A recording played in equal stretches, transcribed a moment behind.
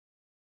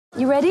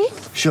You ready?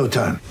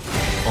 Showtime.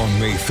 On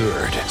May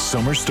 3rd,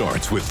 summer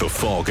starts with The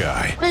Fall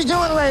Guy. Let's do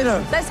it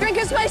later. Let's drink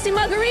a spicy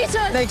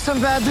margarita. Make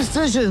some bad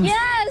decisions.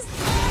 Yes!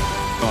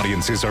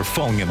 Audiences are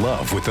falling in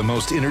love with the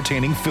most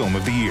entertaining film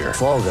of the year.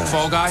 Fall Guy.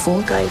 Fall Guy?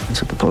 Fall guy.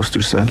 That's what the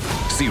poster said.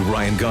 See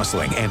Ryan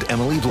Gosling and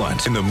Emily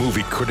Blunt in the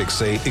movie critics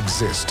say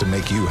exists to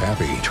make you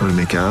happy. Trying to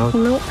make it out?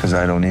 Nope. Because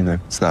I don't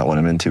either. It's not what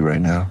I'm into right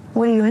now.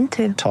 What are you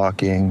into?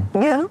 Talking.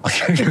 Yeah.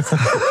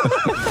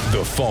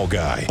 The Fall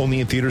Guy.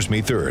 Only in theaters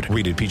May 3rd.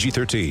 Rated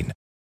PG-13.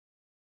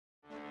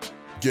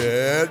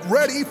 Get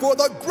ready for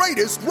the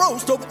greatest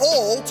roast of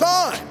all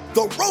time.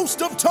 The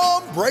Roast of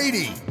Tom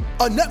Brady.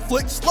 A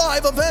Netflix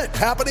live event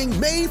happening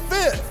May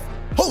 5th.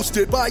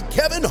 Hosted by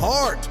Kevin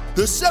Hart.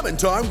 The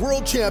 7-time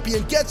world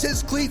champion gets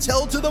his cleats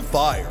held to the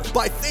fire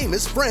by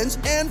famous friends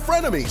and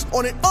frenemies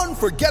on an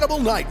unforgettable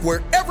night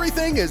where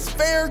everything is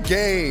fair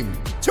game.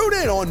 Tune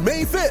in on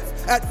May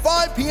 5th at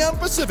 5 p.m.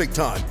 Pacific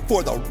time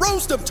for the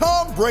Roast of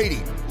Tom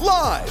Brady.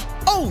 Live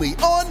only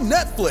on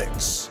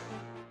Netflix.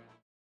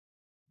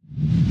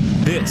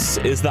 This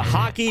is the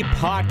Hockey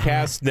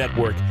Podcast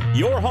Network,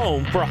 your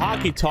home for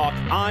hockey talk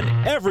on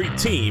every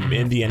team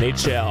in the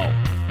NHL.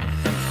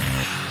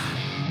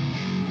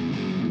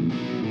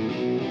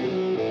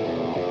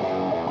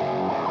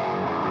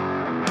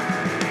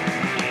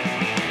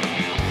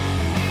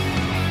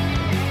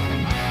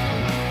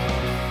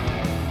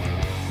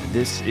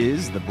 This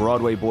is the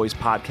Broadway Boys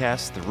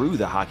podcast through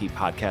the Hockey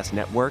Podcast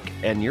Network,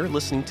 and you're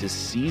listening to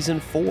Season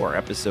 4,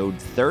 Episode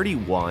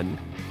 31,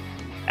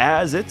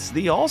 as it's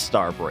the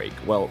All-Star break.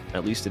 Well,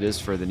 at least it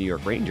is for the New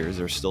York Rangers.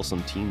 There's still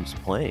some teams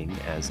playing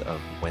as of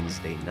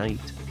Wednesday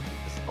night.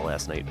 This is the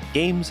last night of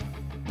games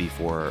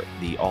before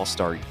the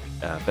All-Star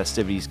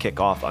festivities kick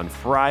off on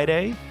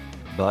Friday.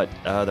 But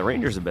the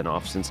Rangers have been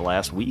off since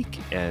last week,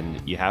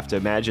 and you have to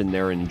imagine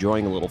they're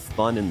enjoying a little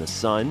fun in the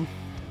sun.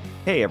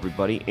 Hey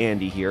everybody,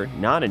 Andy here,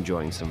 not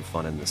enjoying some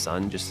fun in the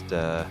sun, just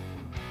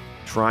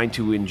trying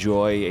to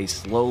enjoy a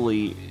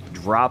slowly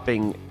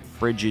dropping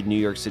frigid New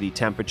York City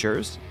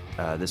temperatures.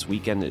 This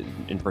weekend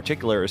in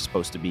particular is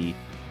supposed to be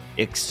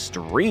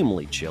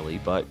extremely chilly,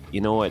 but you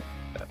know what?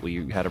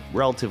 We had a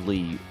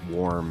relatively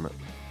warm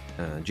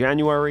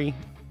January,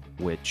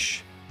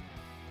 which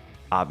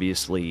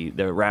obviously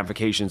the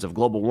ramifications of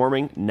global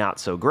warming, not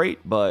so great,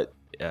 but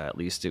at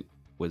least it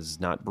was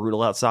not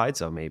brutal outside,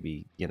 so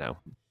maybe, you know,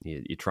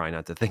 you try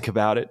not to think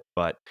about it.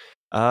 But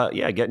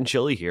yeah, getting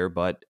chilly here,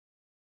 but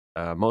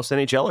most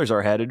NHLers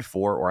are headed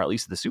for, or at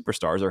least the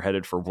superstars are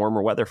headed for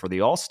warmer weather for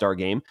the All-Star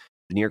game.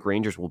 The New York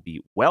Rangers will be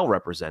well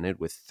represented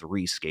with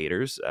 3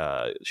 skaters,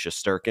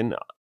 Shesterkin,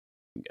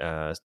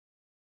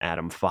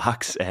 Adam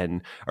Fox,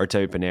 and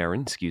Artemi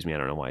Panarin. Excuse me, I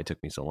don't know why it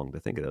took me so long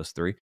to think of those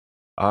 3.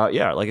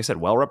 Yeah, like I said,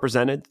 well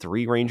represented.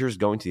 3 Rangers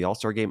going to the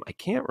All-Star game. I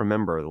can't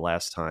remember the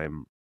last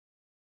time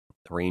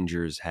the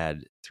Rangers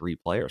had 3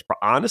 players.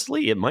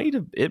 Honestly, it might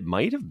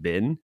have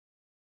been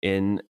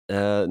in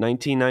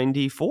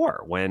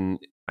 1994 when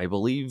I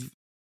believe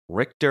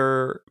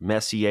Richter,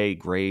 Messier,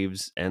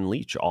 Graves, and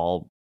Leach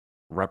all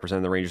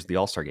represented the Rangers at the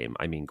All-Star game.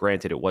 I mean,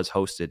 granted, it was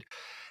hosted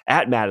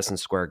at Madison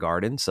Square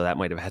Garden, so that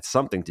might have had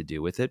something to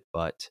do with it,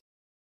 but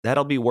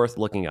that'll be worth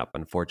looking up.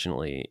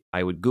 Unfortunately,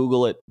 I would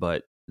Google it,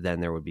 but then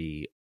there would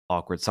be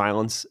awkward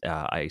silence.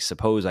 I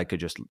suppose I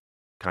could just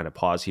kind of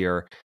pause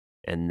here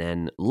and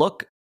then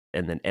look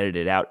and then edit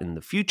it out in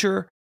the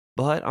future,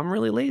 but I'm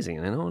really lazy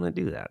and I don't want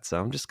to do that. So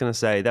I'm just going to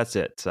say that's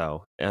it.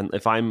 So, and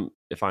if I'm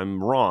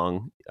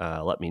wrong,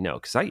 let me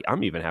know, because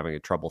I'm even having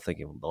trouble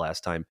thinking the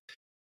last time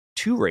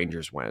 2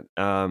 Rangers went.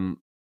 You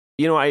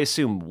know, I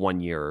assume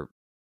one year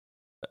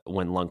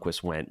when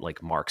Lundqvist went,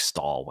 like Mark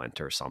Stahl went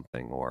or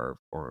something, or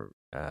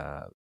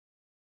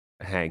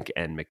Hank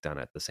and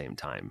McDonough at the same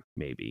time,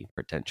 maybe,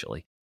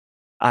 potentially.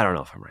 I don't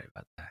know if I'm right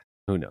about that.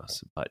 Who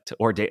knows? But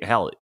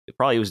hell,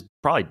 it was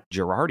probably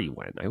Girardi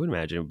went. I would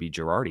imagine it would be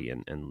Girardi,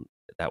 and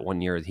that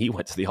one year he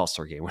went to the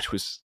All-Star game, which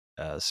was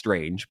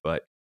strange.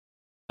 But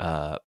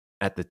I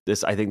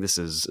think this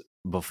is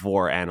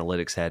before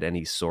analytics had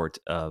any sort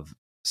of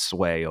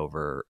sway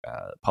over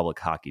public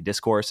hockey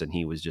discourse, and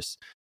he was just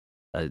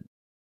a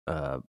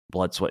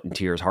blood, sweat, and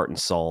tears, heart and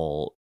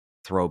soul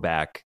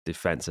throwback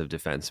defensive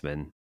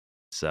defenseman.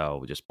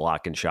 So just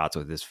blocking shots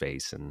with his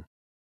face and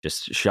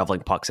just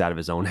shoveling pucks out of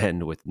his own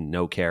end with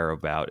no care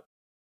about,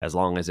 as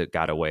long as it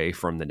got away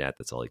from the net.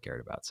 That's all he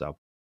cared about. So,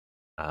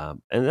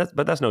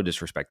 but that's no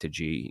disrespect to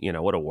G. You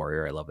know, what a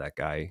warrior. I love that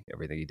guy.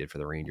 Everything he did for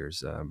the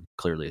Rangers.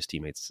 Clearly his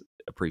teammates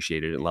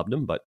appreciated and loved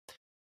him, but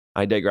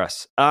I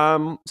digress.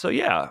 So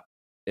yeah,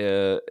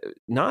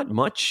 not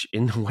much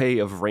in the way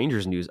of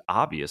Rangers news,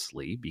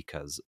 obviously,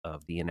 because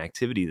of the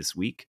inactivity this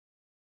week.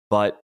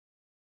 But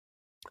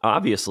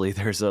obviously,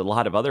 there's a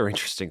lot of other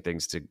interesting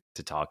things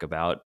to talk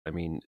about. I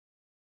mean,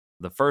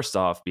 the first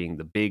off being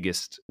the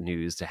biggest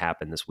news to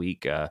happen this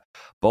week,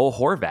 Bo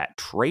Horvat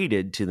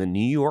traded to the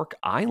New York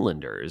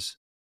Islanders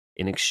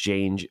in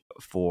exchange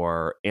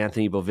for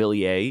Anthony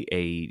Beauvillier,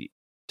 a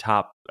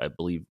top, I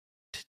believe,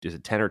 is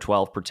it 10 or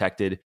 12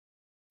 protected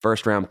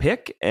first-round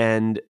pick,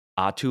 and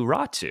Aatu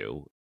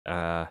Räty.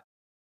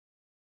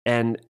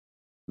 And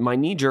my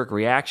knee-jerk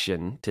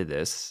reaction to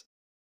this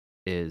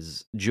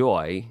is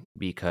joy,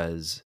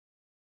 because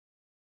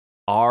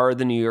are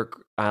the New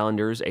York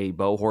Islanders a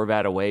Bo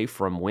Horvat away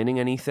from winning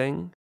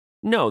anything?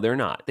 No, they're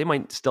not. They'll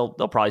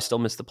probably still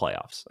miss the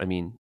playoffs. I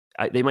mean,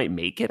 they might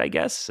make it, I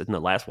guess, in the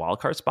last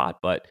wildcard spot,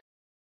 but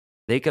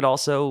they could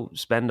also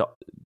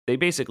they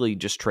basically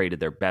just traded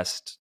their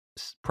best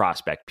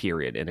prospect,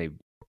 period, in a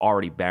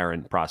already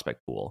barren prospect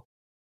pool,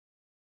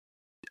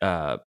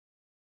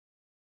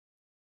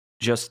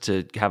 just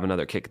to have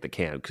another kick at the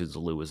can because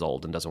Lou is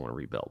old and doesn't want to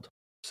rebuild.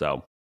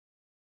 So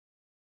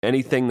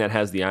anything that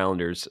has the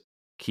Islanders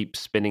keep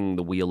spinning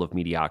the wheel of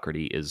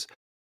mediocrity is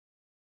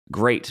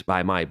great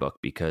by my book,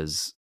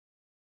 because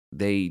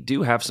they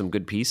do have some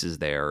good pieces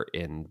there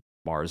in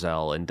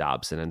Barzal and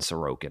Dobson and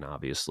Sorokin,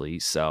 obviously.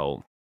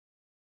 So,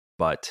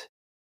 but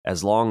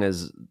as long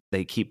as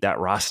they keep that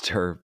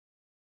roster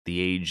the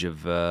age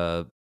of,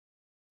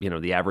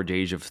 the average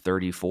age of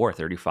 34,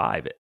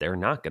 35, they're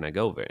not going to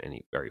go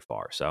very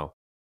far. So,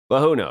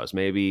 but who knows?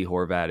 Maybe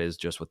Horvat is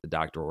just what the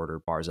doctor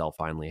ordered. Barzal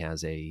finally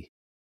has a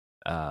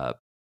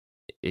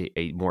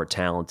more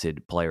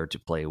talented player to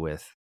play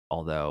with,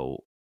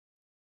 although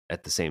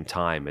at the same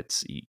time,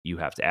 you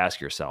have to ask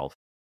yourself,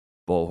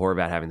 Bo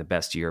Horvat having the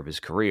best year of his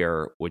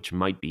career, which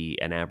might be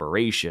an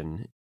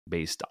aberration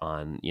based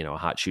on, a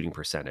hot shooting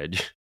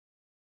percentage.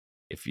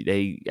 If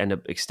they end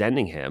up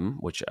extending him,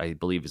 which I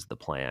believe is the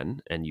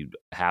plan, and you'd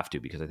have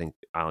to, because I think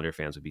Islander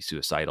fans would be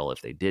suicidal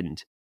if they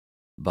didn't.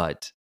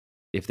 But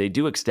if they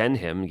do extend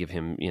him, give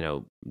him,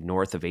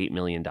 north of $8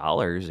 million,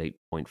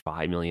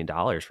 $8.5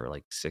 million for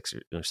like 6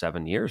 or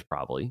 7 years,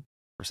 probably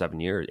for 7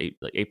 years,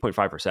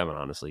 8.5 for 7,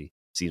 honestly,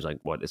 seems like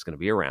what it's going to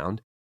be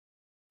around.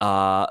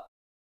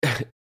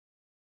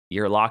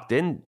 You're locked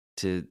in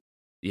to,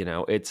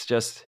 it's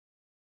just,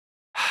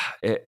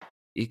 it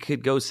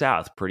could go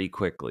south pretty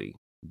quickly.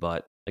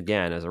 But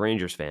again, as a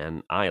Rangers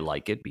fan, I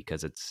like it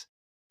because it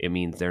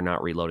means they're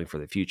not reloading for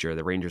the future.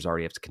 The Rangers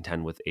already have to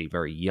contend with a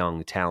very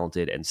young,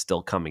 talented, and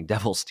still coming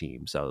Devils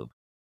team. So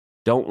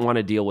don't want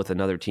to deal with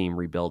another team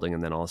rebuilding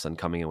and then all of a sudden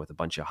coming in with a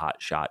bunch of hot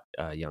shot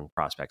young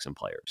prospects and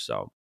players.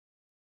 So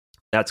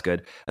that's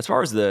good. As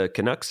far as the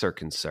Canucks are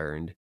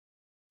concerned,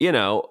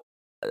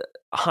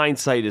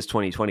 hindsight is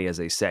 20/20, as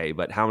they say,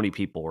 but how many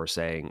people were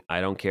saying,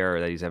 I don't care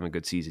that he's having a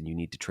good season, you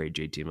need to trade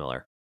JT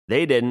Miller?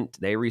 They didn't.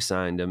 They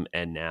re-signed him,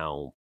 and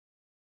now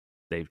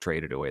they've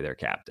traded away their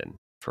captain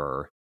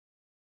for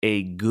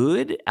a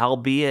good,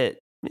 albeit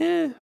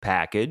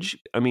package.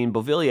 I mean,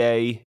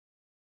 Beauvillier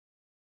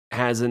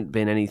hasn't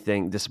been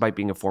anything, despite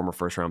being a former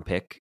first-round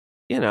pick.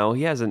 He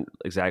hasn't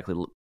exactly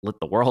lit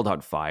the world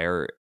on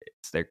fire.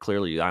 They're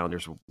clearly, the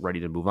Islanders ready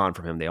to move on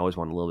from him. They always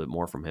want a little bit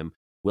more from him.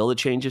 Will the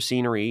change of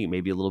scenery,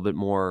 maybe a little bit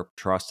more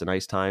trust and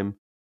ice time,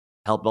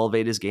 help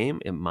elevate his game?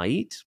 It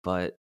might,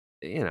 but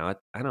I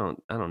don't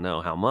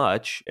know how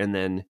much. And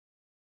then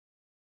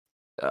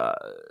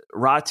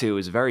Ratu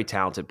is a very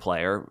talented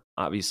player.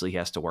 Obviously, he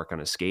has to work on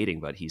his skating,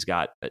 but he's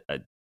got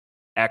an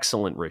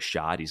excellent wrist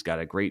shot. He's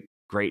got a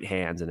great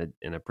hands and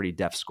a pretty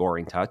deft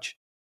scoring touch.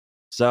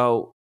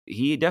 So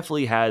he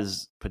definitely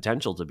has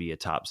potential to be a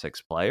top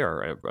 6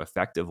 player, an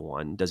effective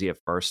one. Does he have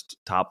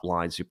top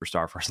line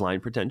superstar, first line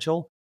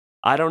potential?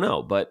 I don't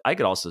know, but I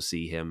could also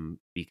see him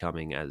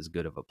becoming as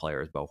good of a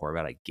player as Bo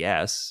Horvat, I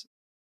guess.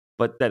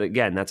 But then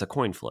again, that's a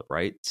coin flip,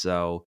 right?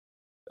 So,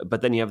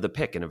 but then you have the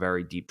pick in a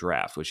very deep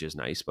draft, which is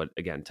nice. But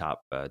again,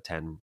 top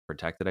 10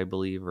 protected, I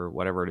believe, or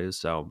whatever it is.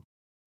 So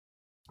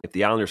if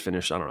the Islanders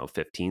finish, I don't know,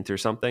 15th or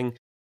something,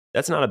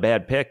 that's not a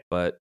bad pick.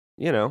 But,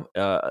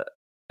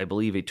 I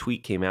believe a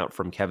tweet came out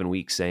from Kevin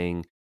Weeks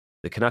saying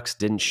the Canucks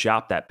didn't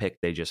shop that pick.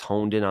 They just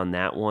honed in on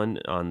that one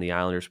on the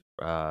Islanders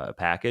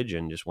package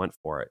and just went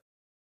for it.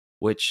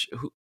 Which,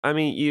 I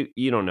mean,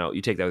 you don't know.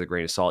 You take that with a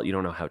grain of salt. You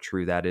don't know how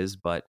true that is,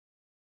 but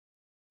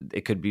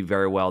it could be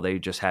very well they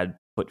just had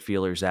put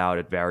feelers out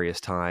at various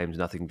times,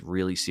 nothing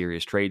really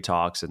serious trade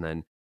talks, and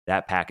then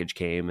that package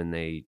came and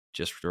they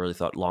just really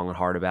thought long and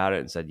hard about it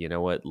and said, you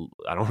know what,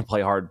 I don't want to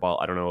play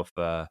hardball. I don't know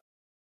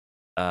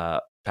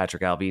if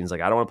Patrick Alvin's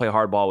like, I don't want to play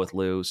hardball with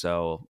Lou,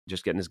 so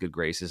just getting his good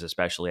graces,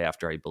 especially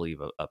after I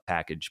believe a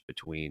package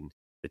between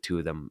the two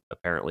of them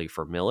apparently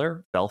for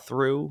Miller fell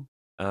through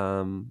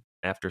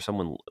after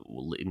someone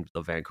in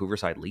the Vancouver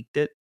side leaked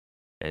it,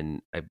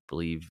 and I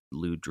believe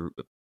Lou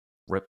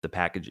ripped the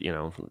package,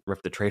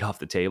 ripped the trade off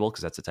the table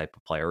because that's the type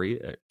of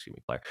player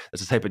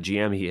that's the type of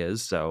GM he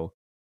is. So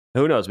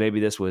who knows? Maybe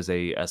this was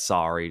a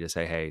sorry to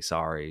say, hey,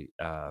 sorry,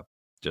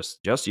 just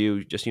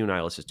you and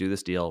I, let's just do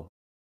this deal,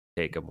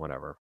 take him,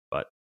 whatever.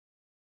 But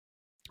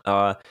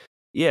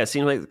it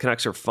seems like the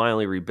Canucks are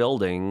finally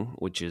rebuilding,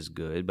 which is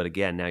good. But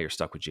again, now you're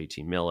stuck with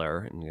JT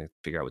Miller, and you have to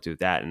figure out what to do with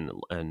that.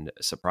 And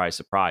surprise,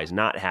 surprise,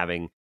 not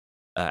having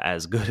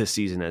as good a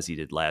season as he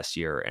did last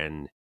year,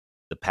 and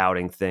the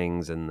pouting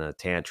things and the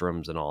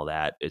tantrums and all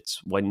that. It's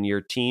when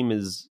you're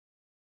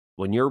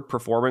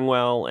performing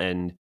well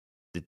and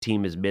the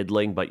team is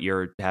middling, but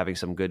you're having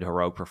some good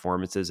heroic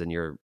performances and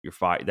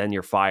then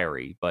you're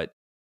fiery. But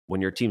when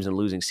your team's in a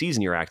losing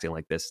season, you're acting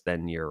like this,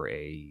 then you're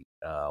a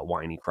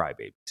whiny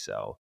crybaby.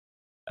 So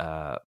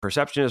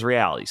perception is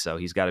reality. So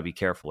he's got to be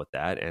careful with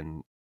that,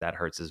 and that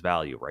hurts his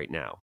value right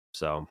now.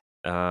 So,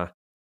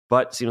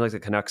 but it seems like the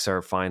Canucks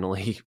are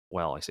finally,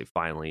 well, I say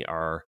finally,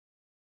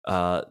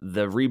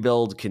 the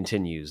rebuild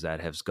continues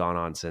that has gone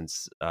on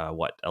since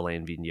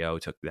Alain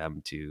Vigneault took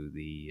them to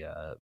the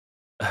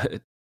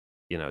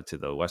to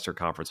the Western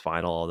Conference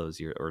Final all those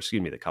years, or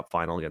excuse me, the Cup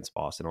Final against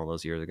Boston all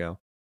those years ago.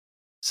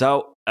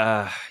 So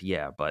I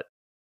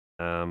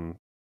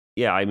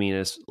mean,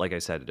 as like I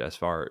said, as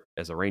far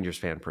as a Rangers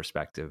fan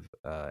perspective,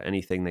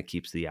 anything that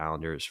keeps the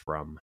Islanders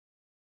from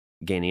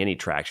gaining any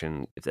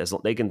traction, as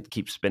they can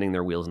keep spinning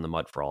their wheels in the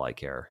mud for all I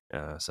care.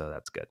 So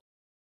that's good.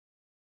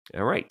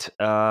 All right.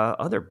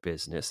 Other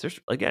business. There's,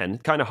 again,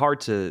 kind of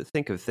hard to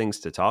think of things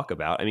to talk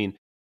about. I mean,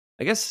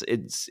 I guess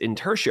it's in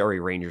tertiary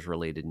Rangers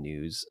related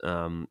news.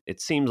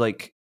 It seems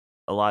like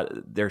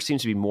there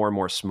seems to be more and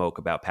more smoke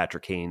about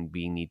Patrick Kane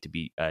being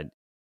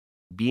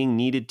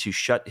needed to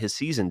shut his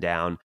season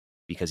down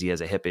because he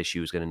has a hip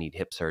issue, is going to need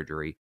hip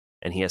surgery,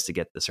 and he has to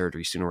get the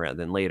surgery sooner rather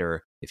than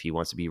later if he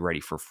wants to be ready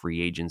for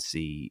free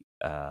agency,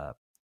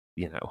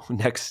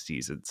 next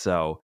season.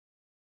 So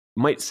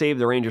might save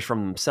the Rangers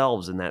from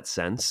themselves in that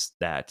sense,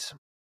 that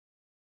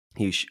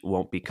he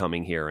won't be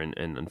coming here. And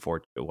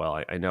unfortunately,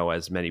 well, I know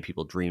as many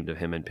people dreamed of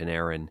him and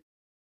Panarin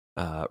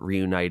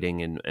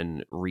reuniting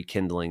and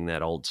rekindling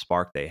that old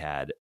spark they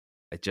had.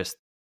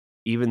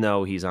 Even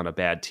though he's on a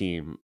bad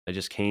team,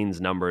 Kane's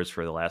numbers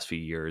for the last few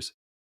years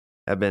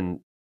have been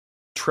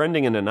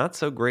trending in a not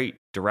so great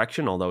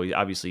direction, although he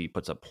obviously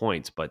puts up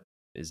points, but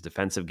his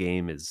defensive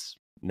game is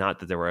not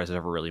that there was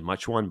ever really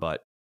much one,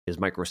 but his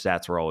micro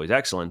stats were always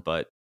excellent.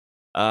 But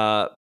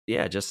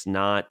just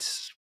not.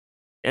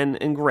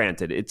 And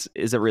granted,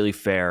 is it really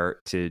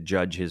fair to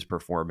judge his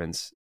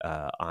performance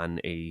on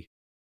a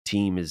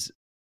team as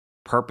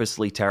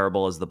purposely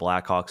terrible as the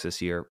Blackhawks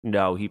this year?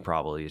 No, he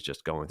probably is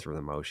just going through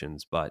the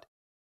motions. But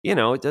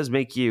it does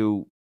make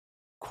you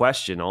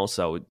question.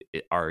 Also,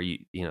 are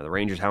the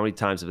Rangers? How many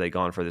times have they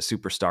gone for the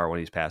superstar when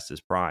he's past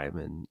his prime?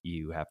 And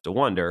you have to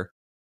wonder,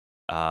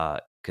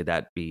 could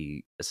that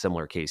be a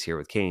similar case here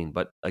with Kane?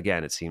 But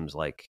again, it seems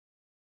like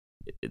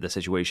the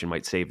situation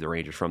might save the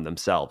Rangers from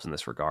themselves in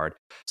this regard.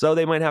 So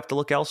they might have to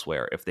look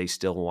elsewhere if they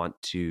still want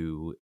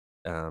to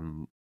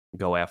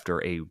go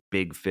after a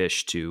big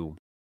fish to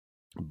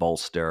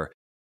bolster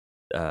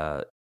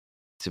their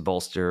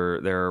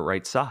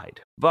right side.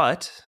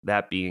 But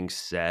that being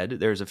said,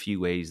 there's a few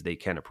ways they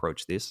can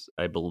approach this.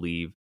 I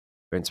believe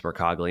Vince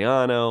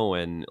Mercogliano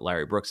and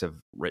Larry Brooks have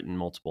written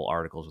multiple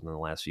articles within the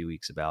last few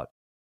weeks about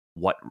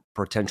what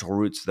potential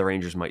routes the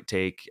Rangers might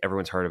take.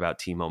 Everyone's heard about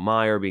Timo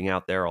Meier being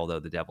out there, although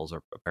the Devils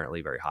are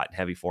apparently very hot and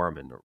heavy for him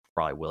and are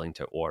probably willing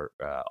to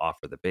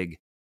offer the big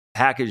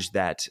package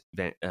that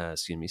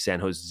San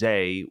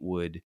Jose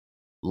would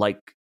like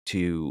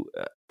to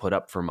put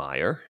up for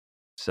Meier.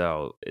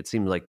 So it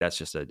seems like that's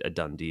just a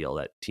done deal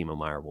that Timo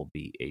Meier will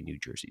be a New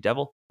Jersey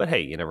Devil. But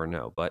hey, you never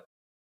know. But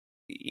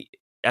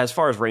as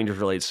far as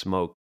Rangers-related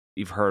smoke,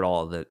 you've heard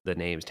all the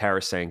names.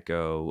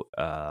 Tarasenko,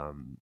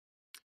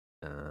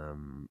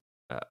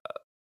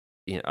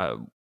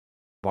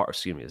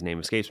 his name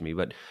escapes me,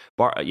 but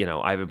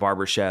Ivan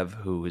Barbashev,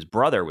 who his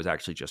brother was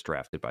actually just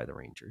drafted by the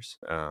Rangers.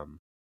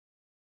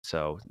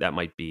 So that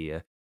might be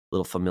a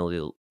little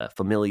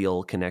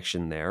familial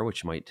connection there,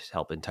 which might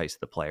help entice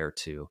the player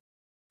to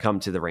come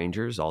to the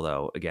Rangers.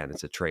 Although again,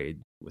 it's a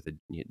trade with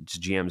it's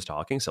GMs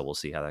talking, so we'll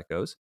see how that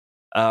goes.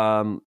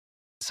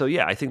 So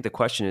yeah, I think the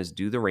question is,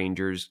 do the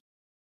Rangers,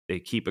 they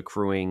keep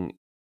accruing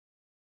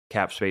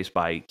cap space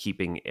by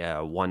keeping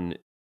one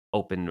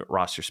open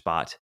roster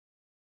spot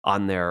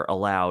on their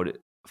allowed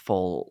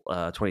full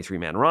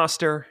 23-man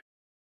roster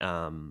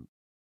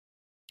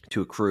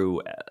to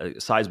accrue a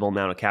sizable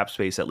amount of cap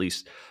space, at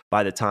least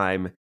by the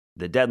time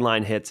the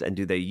deadline hits? And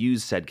do they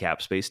use said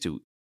cap space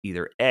to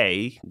either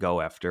A,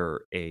 go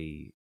after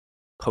a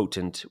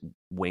potent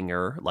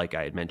winger, like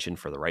I had mentioned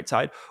for the right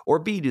side, or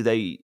B, do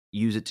they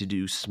use it to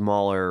do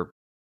smaller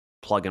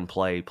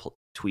plug-and-play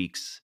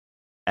tweaks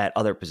at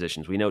other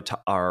positions? We know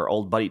our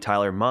old buddy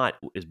Tyler Mott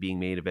is being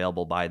made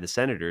available by the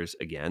Senators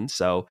again,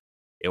 so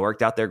it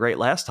worked out there great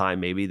last time.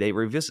 Maybe they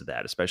revisit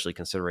that, especially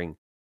considering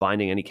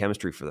finding any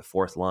chemistry for the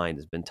fourth line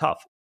has been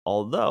tough.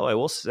 Although I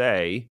will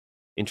say,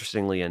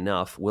 interestingly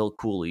enough, Will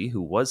Cooley,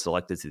 who was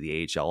selected to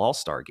the AHL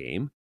All-Star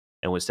game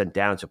and was sent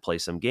down to play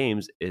some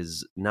games,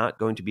 is not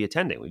going to be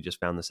attending. We just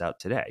found this out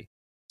today.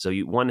 So he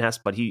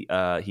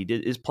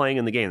is playing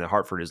in the game that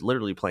Hartford is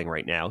literally playing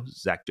right now.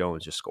 Zach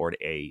Jones just scored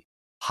a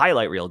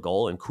highlight reel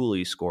goal, and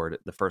Cooley scored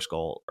the first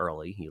goal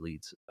early. He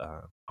leads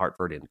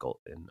Hartford in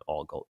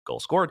all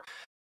goals scored.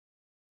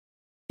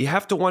 You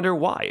have to wonder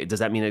why. Does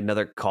that mean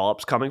another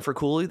call-up's coming for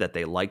Cooley, that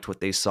they liked what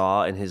they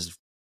saw in his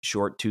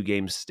short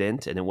 2-game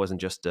stint, and it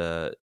wasn't just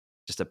a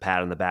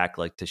pat on the back,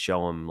 like to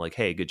show him, like,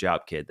 hey, good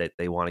job, kid, that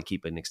they want to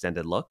keep an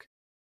extended look?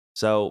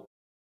 So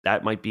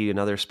that might be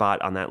another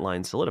spot on that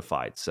line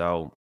solidified.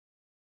 So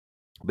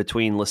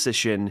between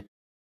Leschyshyn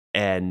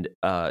and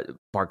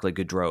Barclay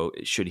Goodrow,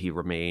 should he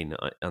remain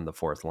on the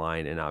fourth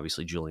line, and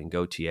obviously Julien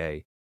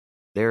Gauthier,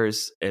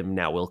 and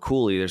now Will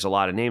Cooley, there's a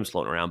lot of names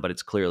floating around, but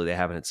it's clearly they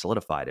haven't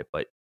solidified it.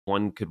 But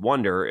one could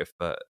wonder if,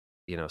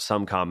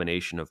 some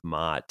combination of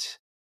Mott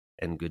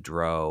and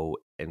Gaudreau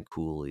and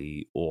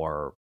Cooley,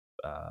 or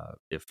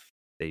if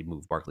they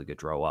move Barclay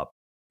Goodrow up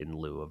in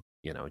lieu of,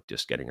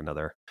 just getting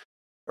another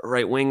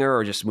right winger,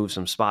 or just move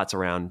some spots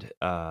around.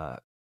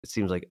 It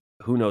seems like,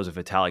 who knows if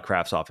Vitaly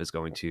Kravtsov is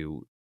going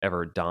to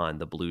ever don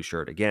the blue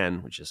shirt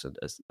again, which is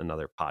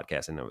another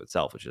podcast in and of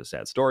itself, which is a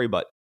sad story,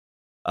 but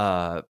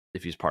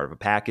if he's part of a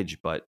package.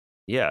 But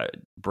yeah,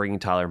 bringing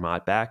Tyler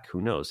Mott back,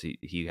 who knows?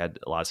 He had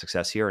a lot of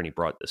success here, and he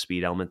brought the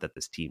speed element that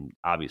this team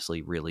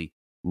obviously really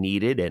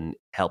needed and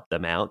helped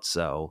them out.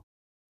 So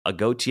a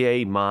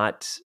Gauthier,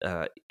 Mott,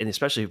 and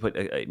especially if you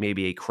put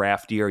maybe a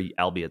craftier,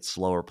 albeit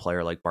slower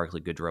player like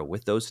Barclay Goodrow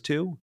with those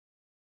two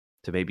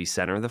to maybe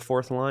center the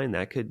fourth line,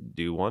 that could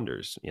do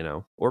wonders,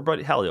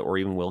 or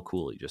even Will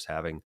Cooley just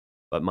having.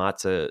 But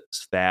Mott's a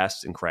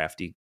fast and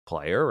crafty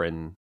player,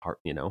 and heart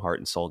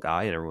and soul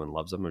guy, and everyone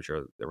loves him. I'm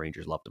sure the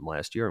Rangers loved him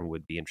last year and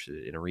would be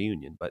interested in a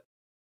reunion. But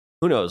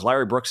who knows?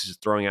 Larry Brooks is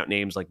throwing out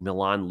names like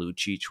Milan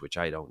Lucic, which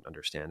I don't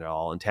understand at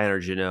all, and Tanner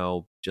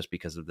Jeannot, just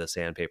because of the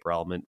sandpaper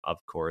element, of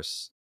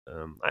course.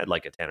 I'd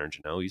like a Tanner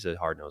Jeannot. He's a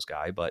hard-nosed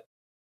guy, but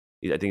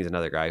I think he's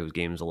another guy whose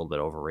game is a little bit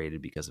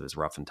overrated because of his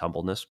rough and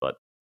tumbleness. But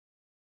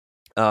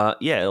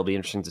it'll be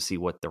interesting to see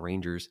what the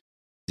Rangers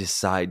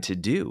decide to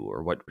do,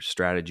 or what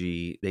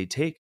strategy they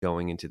take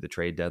going into the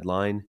trade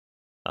deadline.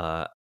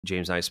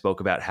 James and I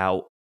spoke about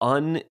how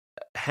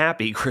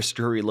unhappy Chris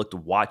Drury looked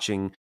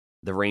watching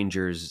the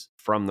Rangers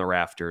from the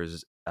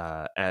rafters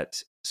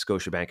at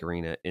Scotiabank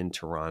Arena in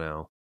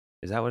Toronto.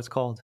 Is that what it's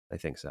called? I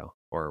think so,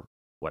 or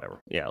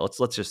whatever. Yeah,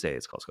 let's just say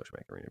it's called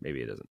Scotiabank Arena.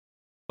 Maybe it isn't.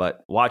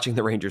 But watching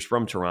the Rangers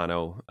from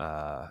Toronto,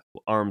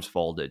 arms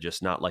folded,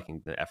 just not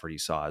liking the effort he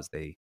saw as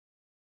they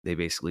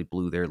basically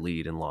blew their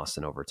lead and lost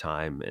in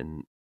overtime.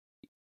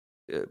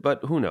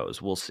 But who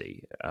knows? We'll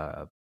see.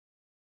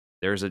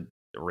 There's a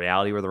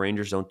reality where the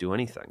Rangers don't do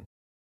anything.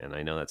 And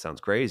I know that sounds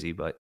crazy,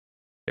 but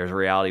there's a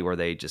reality where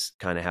they just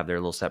kind of have their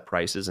little set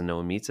prices and no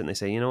one meets it. And they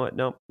say, you know what?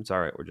 Nope, it's all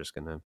right. We're just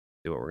going to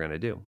do what we're going to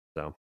do.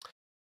 So,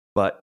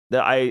 but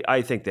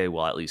I think they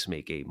will at least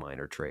make a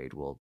minor trade.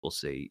 We'll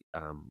see.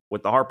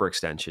 With the Harper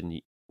extension,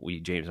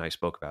 James and I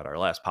spoke about our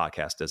last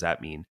podcast. Does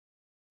that mean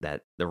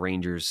that the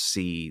Rangers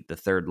see the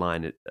third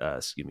line,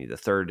 the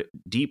third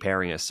D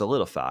pairing as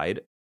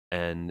solidified?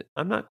 And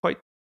I'm not quite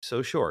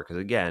so sure, because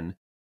again,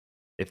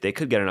 if they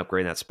could get an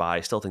upgrade in that spot,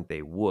 I still think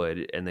they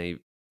would. And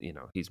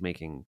he's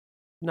making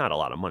not a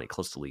lot of money,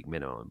 close to league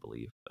minimum, I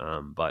believe.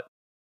 But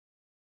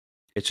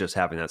it's just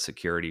having that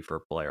security for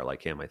a player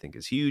like him, I think,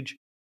 is huge.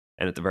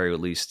 And at the very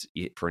least,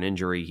 for an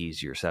injury,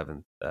 he's your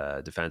seventh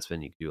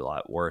defenseman. You could do a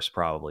lot worse,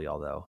 probably.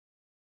 Although,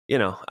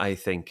 I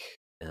think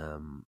I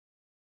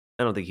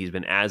don't think he's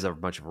been as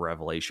much of a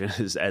revelation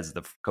as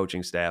the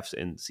coaching staff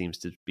seems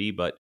to be.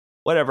 But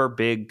whatever,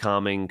 big,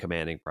 calming,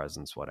 commanding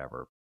presence,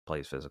 whatever.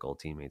 Plays physical,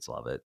 teammates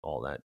love it,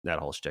 all that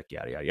whole shtick,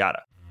 yada, yada,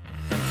 yada.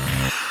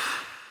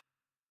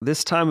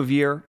 This time of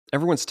year,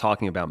 everyone's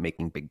talking about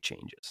making big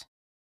changes,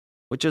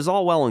 which is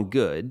all well and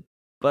good,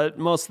 but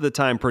most of the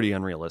time pretty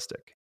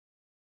unrealistic.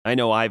 I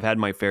know I've had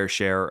my fair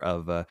share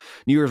of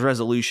New Year's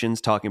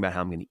resolutions talking about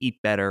how I'm going to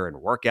eat better and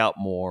work out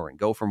more and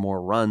go for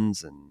more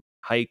runs and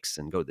hikes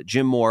and go to the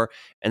gym more,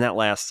 and that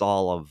lasts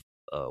all of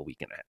a week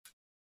and a half.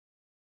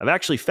 I've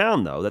actually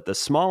found, though, that the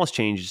smallest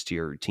changes to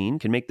your routine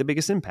can make the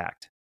biggest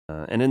impact.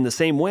 And in the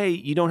same way,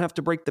 you don't have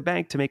to break the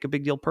bank to make a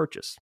big deal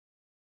purchase,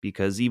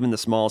 because even the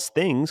smallest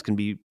things can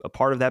be a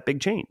part of that big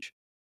change,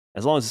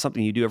 as long as it's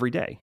something you do every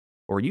day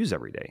or use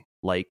every day,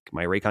 like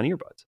my Raycon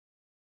earbuds.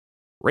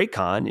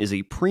 Raycon is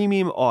a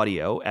premium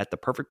audio at the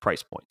perfect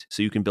price point,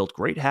 so you can build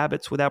great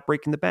habits without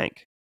breaking the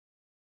bank.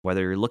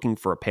 Whether you're looking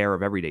for a pair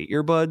of everyday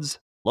earbuds,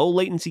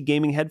 low-latency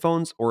gaming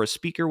headphones, or a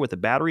speaker with a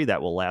battery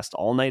that will last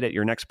all night at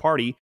your next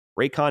party,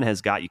 Raycon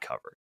has got you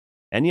covered.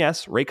 And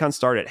yes, Raycon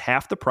start at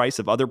half the price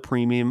of other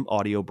premium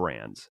audio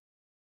brands.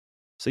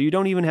 So you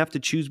don't even have to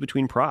choose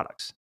between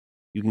products.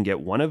 You can get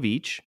one of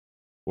each,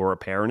 or a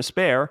pair and a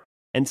spare,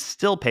 and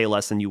still pay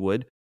less than you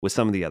would with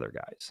some of the other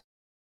guys.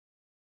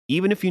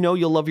 Even if you know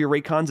you'll love your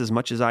Raycons as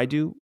much as I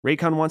do,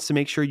 Raycon wants to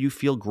make sure you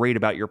feel great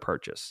about your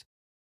purchase.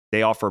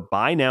 They offer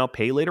buy now,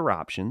 pay later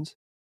options,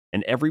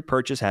 and every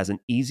purchase has an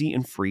easy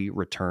and free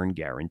return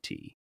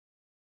guarantee.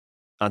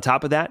 On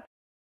top of that,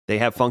 they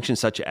have functions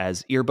such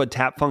as earbud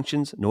tap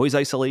functions, noise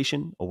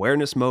isolation,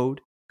 awareness mode,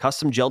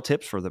 custom gel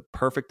tips for the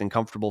perfect and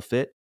comfortable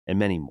fit, and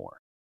many more.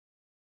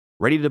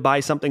 Ready to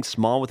buy something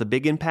small with a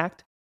big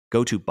impact?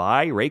 Go to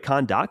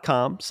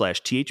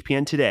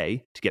buyraycon.com/THPN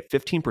today to get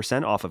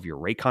 15% off of your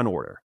Raycon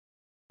order.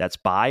 That's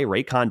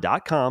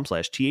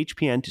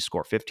buyraycon.com/THPN to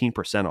score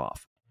 15%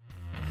 off.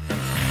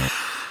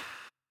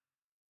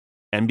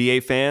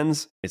 NBA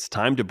fans, it's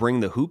time to bring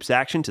the hoops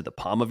action to the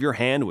palm of your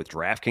hand with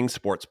DraftKings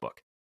Sportsbook,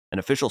 an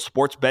official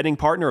sports betting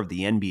partner of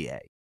the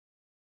NBA.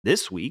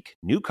 This week,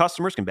 new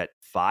customers can bet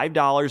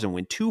 $5 and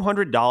win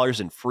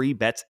 $200 in free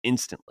bets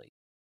instantly.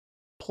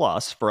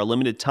 Plus, for a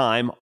limited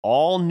time,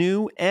 all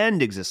new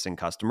and existing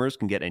customers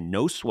can get a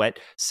no-sweat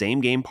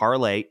same-game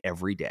parlay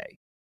every day.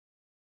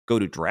 Go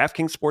to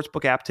DraftKings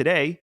Sportsbook app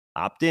today,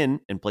 opt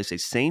in, and place a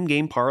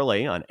same-game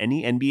parlay on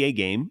any NBA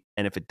game,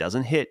 and if it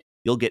doesn't hit,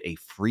 you'll get a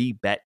free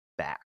bet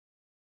back.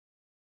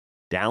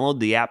 Download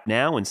the app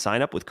now and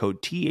sign up with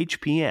code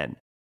THPN.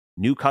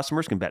 New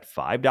customers can bet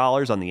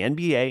 $5 on the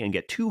NBA and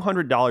get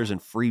 $200 in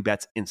free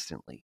bets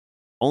instantly.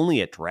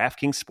 Only at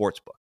DraftKings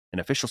Sportsbook, an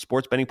official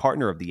sports betting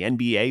partner of the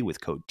NBA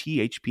with code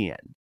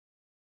THPN.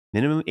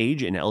 Minimum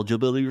age and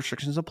eligibility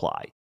restrictions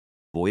apply.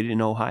 Void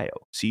in Ohio.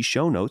 See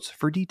show notes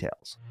for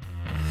details.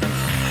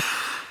 I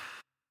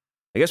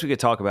guess we could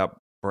talk about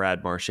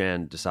Brad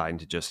Marchand deciding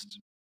to just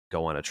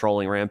go on a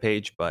trolling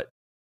rampage, but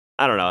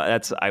I don't know.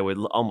 I would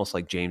almost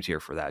like James here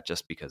for that,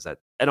 just because that,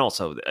 and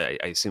also I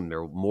assume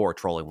more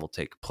trolling will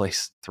take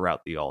place throughout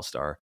the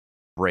All-Star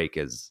break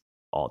as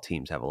all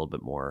teams have a little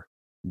bit more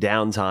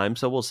downtime.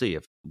 So we'll see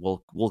if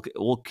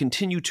we'll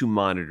continue to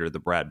monitor the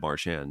Brad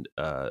Marchand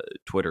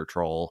Twitter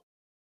troll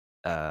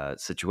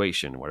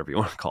situation, whatever you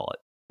want to call it.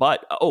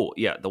 But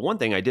the one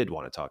thing I did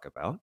want to talk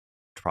about,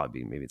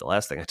 probably maybe the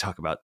last thing I talk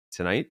about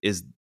tonight,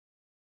 is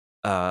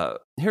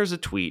here's a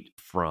tweet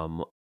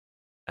from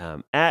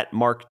at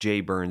Mark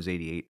J Burns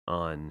 88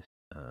 on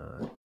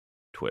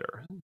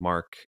Twitter.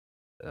 Mark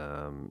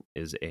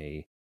is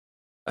a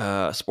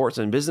sports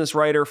and business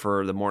writer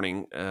for the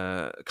Morning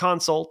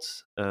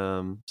Consult.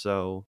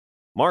 So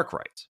Mark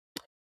writes,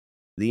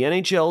 the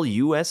NHL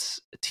US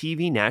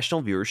TV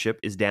national viewership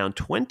is down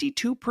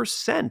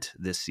 22%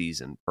 this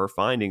season, per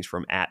findings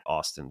from at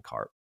Austin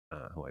Karp,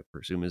 who I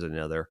presume is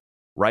another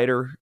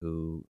writer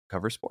who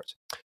covers sports.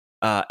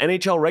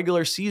 NHL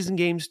regular season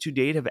games to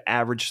date have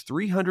averaged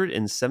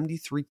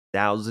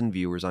 373,000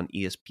 viewers on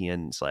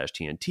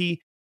ESPN/TNT,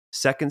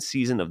 second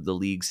season of the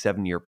league's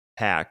 7-year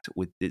pact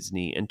with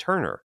Disney and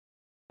Turner.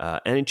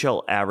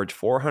 NHL averaged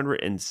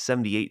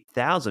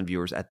 478,000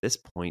 viewers at this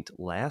point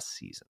last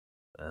season.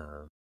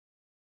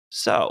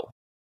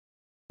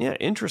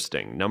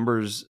 Interesting.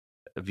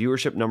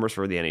 Viewership numbers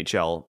for the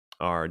NHL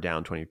are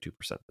down 22%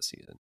 this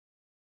season.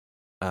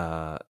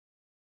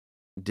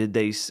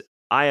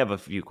 I have a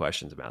few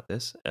questions about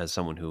this as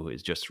someone who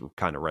has just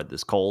kind of read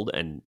this cold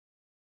and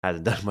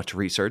hasn't done much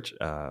research,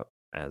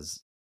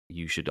 as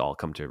you should all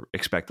come to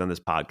expect on this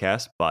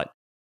podcast. But,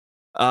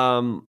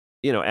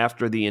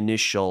 after the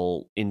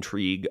initial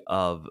intrigue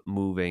of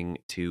moving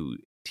to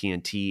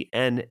TNT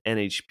and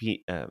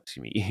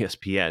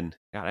ESPN,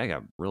 God, I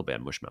got real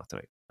bad mush mouth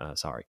tonight.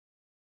 Sorry.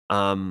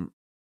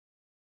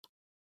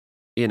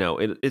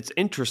 It's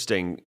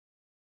interesting.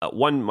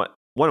 One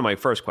of my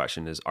first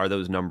question is, are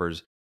those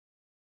numbers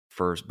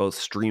for both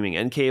streaming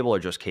and cable, or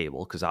just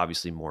cable? Because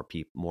obviously more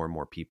and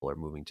more people are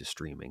moving to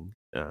streaming.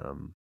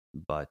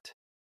 But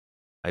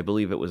I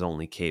believe it was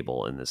only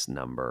cable in this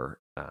number.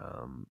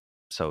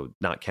 So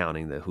not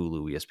counting the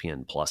Hulu,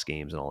 ESPN Plus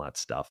games and all that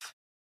stuff.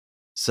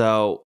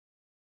 So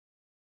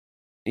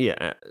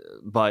I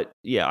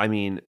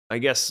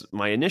guess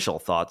my initial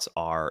thoughts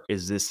are,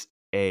 is this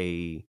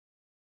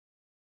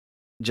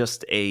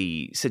just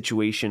a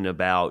situation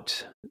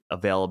about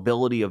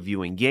availability of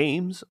viewing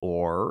games,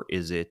 or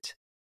is it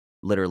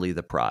literally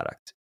the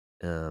product?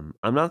 I'm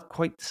not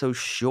quite so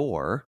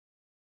sure.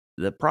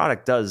 The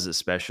product does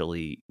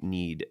especially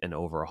need an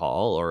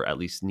overhaul, or at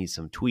least need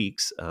some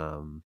tweaks.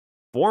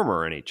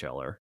 Former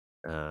NHLer,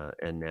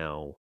 and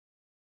now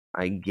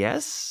I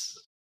guess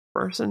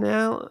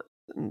personality,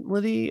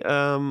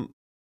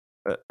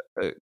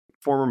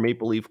 former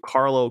Maple Leaf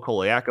Carlo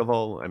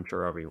Koliakovo. I'm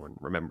sure everyone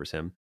remembers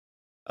him.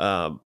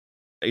 I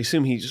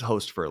assume he's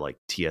host for like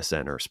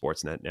TSN or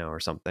Sportsnet now or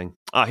something.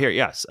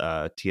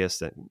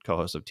 TSN,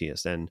 co-host of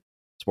TSN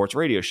Sports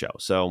Radio Show.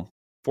 So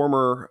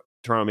former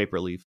Toronto Maple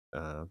Leaf,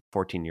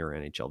 14-year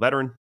NHL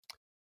veteran.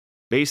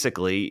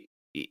 Basically,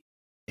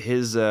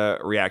 his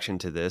reaction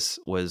to this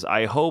was,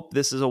 I hope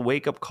this is a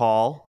wake-up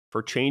call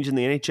for change in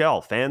the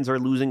NHL. Fans are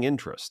losing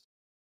interest.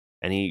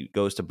 And he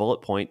goes to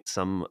bullet point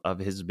some of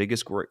his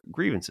biggest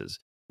grievances.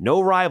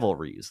 No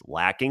rivalries,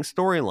 lacking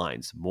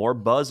storylines, more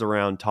buzz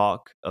around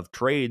talk of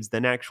trades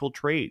than actual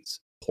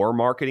trades, poor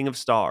marketing of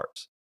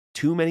stars,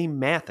 too many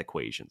math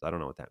equations. I don't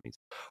know what that means.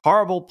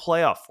 Horrible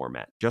playoff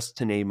format, just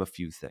to name a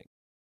few things.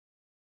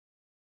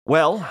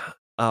 Well,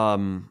 I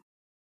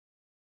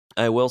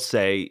will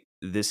say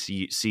this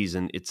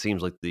season, it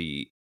seems like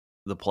the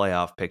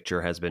playoff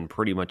picture has been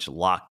pretty much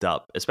locked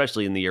up,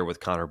 especially in the year with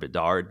Connor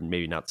Bedard,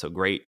 maybe not so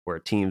great, where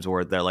teams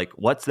were, they're like,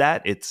 what's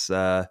that? It's,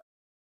 there's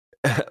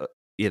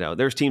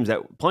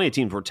plenty of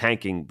teams were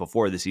tanking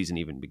before the season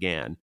even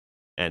began.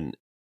 And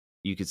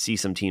you could see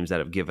some teams that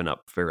have given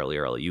up fairly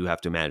early. You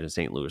have to imagine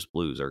St. Louis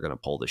Blues are going to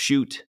pull the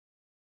chute.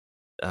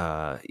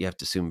 You have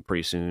to assume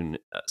pretty soon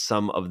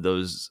some of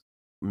those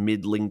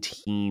middling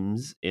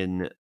teams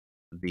in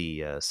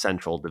the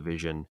Central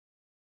Division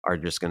are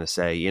just going to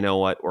say, you know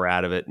what, we're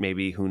out of it.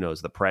 Maybe, who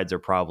knows, the Preds are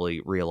probably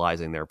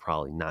realizing they're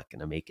probably not going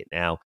to make it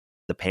now.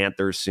 The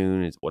Panthers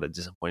soon, is what a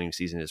disappointing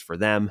season is for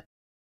them.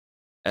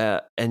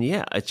 And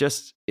yeah,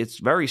 it's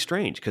very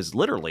strange because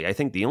literally, I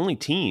think the only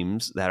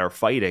teams that are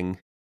fighting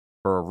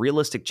for a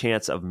realistic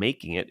chance of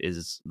making it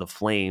is the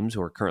Flames,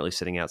 who are currently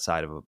sitting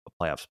outside of a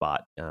playoff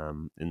spot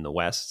in the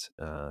West.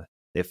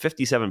 They have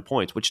 57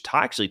 points, which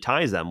actually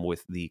ties them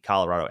with the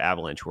Colorado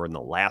Avalanche, who are in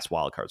the last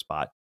wildcard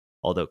spot,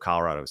 although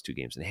Colorado has 2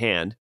 games in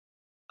hand.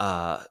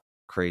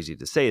 Crazy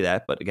to say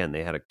that, but again,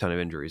 they had a ton of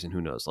injuries, and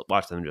who knows?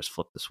 Watch them just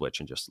flip the switch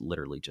and just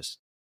literally just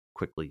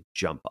quickly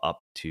jump up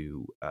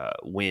to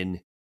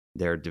win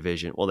their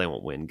division. Well, they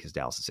won't win because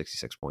Dallas has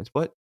 66 points,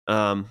 but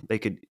they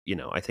could,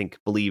 I think,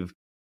 believe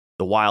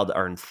the Wild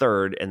are in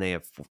third, and they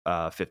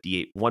have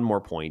 58, one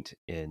more point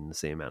in the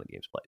same amount of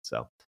games played.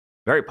 So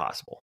very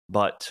possible.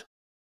 But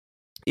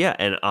yeah,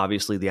 and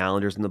obviously the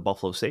Islanders and the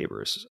Buffalo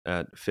Sabres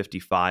at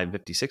 55,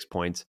 56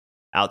 points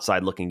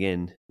outside looking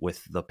in,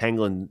 with the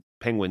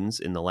Penguins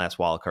in the last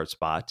wildcard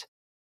spot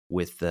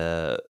with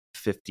the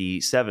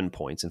 57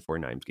 points and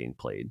 49 games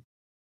played.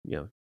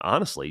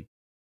 Honestly,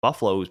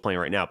 Buffalo, who's playing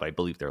right now, but I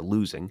believe they're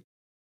losing,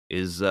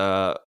 is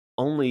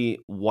only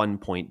 1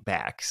 point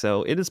back.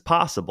 So it is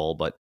possible,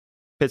 but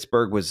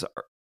Pittsburgh was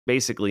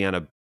basically on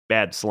a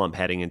bad slump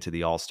heading into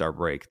the All-Star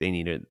break. They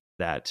needed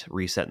that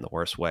reset in the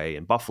worst way.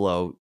 And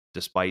Buffalo,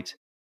 despite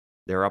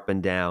their up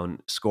and down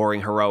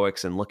scoring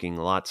heroics and looking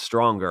a lot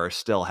stronger, are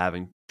still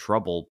having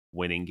trouble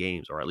winning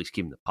games, or at least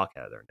keeping the puck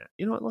out of their net.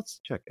 You know what? Let's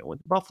check it with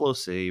the Buffalo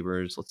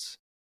Sabres.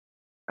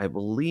 I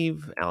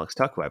believe Alex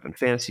Tuck, who I've been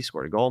fantasy,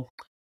 scored a goal.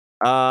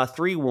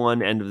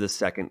 3-1, end of the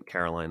second.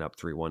 Carolina up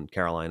 3-1.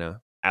 Carolina,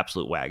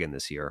 absolute wagon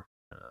this year.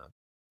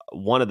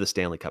 One of the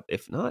Stanley Cup,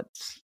 if not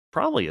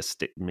probably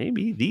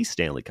maybe the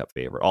Stanley Cup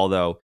favorite.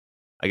 Although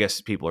I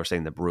guess people are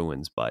saying the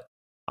Bruins, but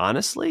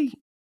honestly,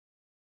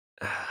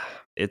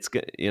 it's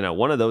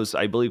one of those.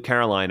 I believe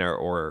Carolina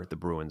or the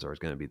Bruins are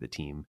going to be the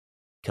team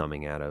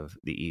coming out of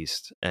the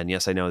East. And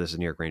yes, I know this is a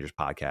New York Rangers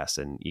podcast,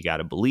 and you got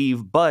to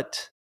believe,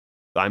 but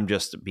I'm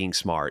just being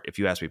smart. If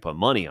you ask me to put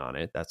money on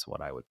it, that's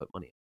what I would put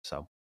money on.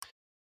 So,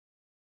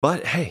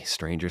 but hey,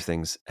 stranger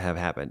things have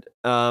happened.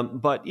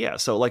 But yeah,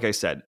 so like I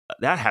said,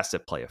 that has to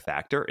play a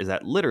factor, is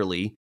that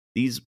literally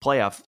these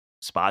playoff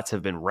spots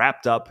have been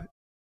wrapped up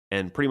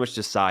and pretty much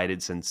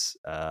decided since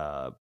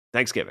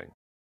Thanksgiving.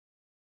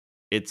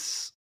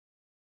 It's,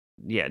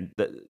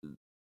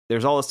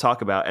 there's all this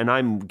talk about, and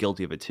I'm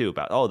guilty of it too,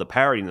 about, the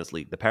parity in this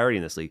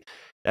league,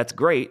 That's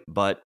great,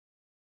 but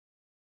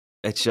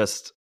it's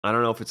just, I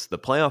don't know if it's the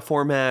playoff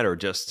format or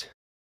just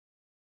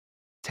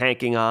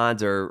tanking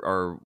odds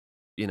or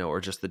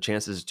just the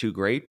chances are too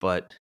great.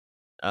 But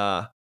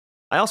I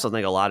also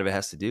think a lot of it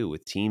has to do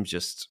with teams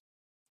just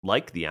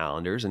like the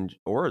Islanders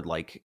or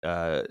like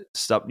tough,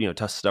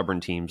 stubborn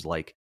teams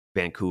like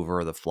Vancouver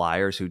or the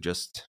Flyers, who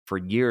just for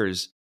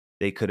years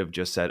they could have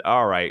just said,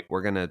 all right,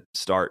 we're going to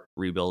start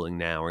rebuilding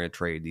now. We're going to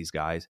trade these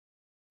guys,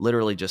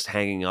 literally just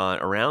hanging on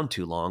around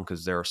too long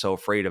because they're so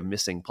afraid of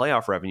missing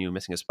playoff revenue,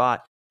 missing a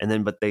spot. And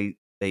then, but they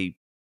in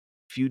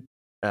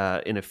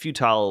a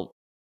futile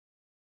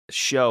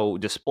show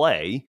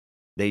display,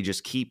 they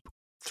just keep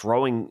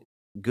throwing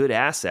good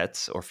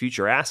assets or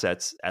future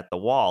assets at the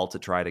wall to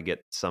try to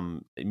get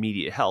some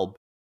immediate help.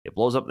 It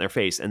blows up in their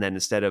face. And then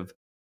instead of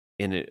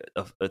in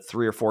a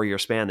 3 or 4 year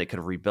span, they could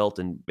have rebuilt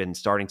and been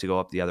starting to go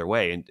up the other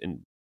way and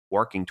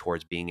working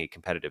towards being a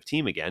competitive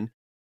team again.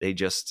 They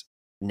just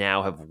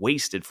now have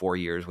wasted 4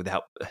 years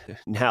without,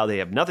 now they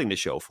have nothing to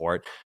show for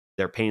it.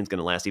 Their pain's going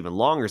to last even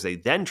longer as they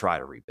then try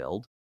to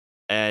rebuild,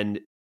 and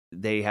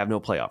they have no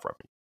playoff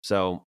revenue.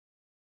 So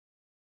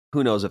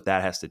who knows if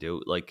that has to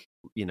do,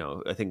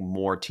 I think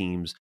more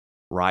teams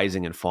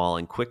rising and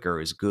falling quicker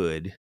is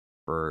good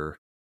for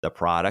the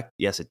product.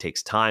 Yes, it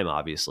takes time,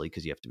 obviously,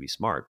 because you have to be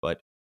smart. But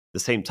at the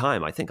same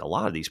time, I think a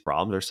lot of these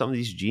problems are some of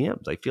these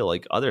GMs. I feel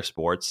like other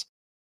sports,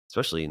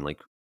 especially in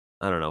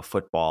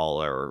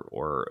football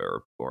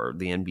or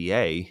the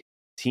NBA,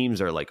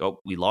 teams are like, oh,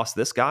 we lost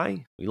this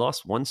guy. We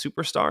lost one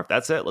superstar.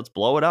 That's it. Let's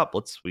blow it up.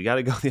 We got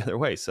to go the other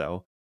way.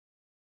 So,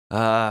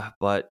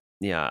 but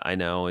yeah, I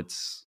know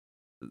it's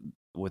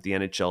with the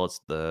NHL, it's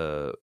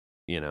the,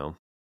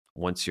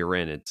 once you're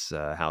in, it's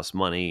house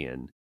money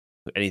and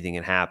anything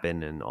can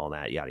happen and all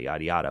that, yada,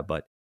 yada, yada.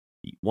 But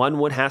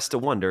one has to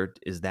wonder,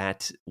 is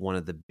that one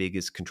of the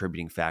biggest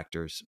contributing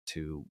factors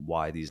to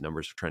why these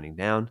numbers are trending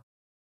down?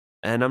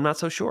 And I'm not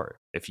so sure.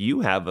 If you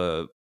have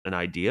an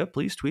idea,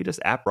 please tweet us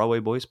at Broadway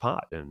Boys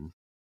Pod, and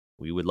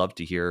we would love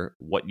to hear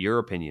what your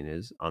opinion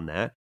is on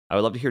that. I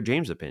would love to hear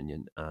James'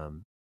 opinion.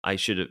 I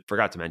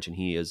forgot to mention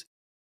he is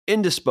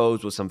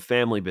indisposed with some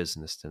family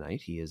business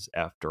tonight. He is,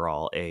 after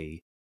all,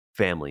 a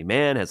family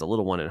man, has a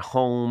little one at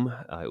home.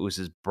 It was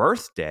his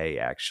birthday,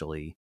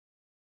 actually,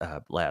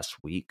 last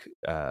week.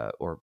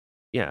 On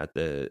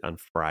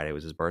Friday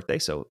was his birthday,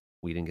 so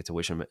we didn't get to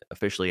wish him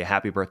officially a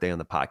happy birthday on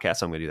the podcast.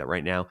 So I'm going to do that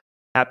right now.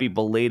 Happy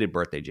belated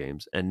birthday,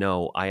 James. And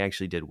no, I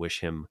actually did wish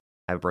him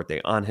happy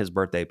birthday on his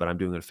birthday, but I'm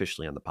doing it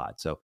officially on the pod.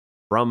 So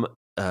from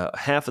one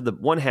half of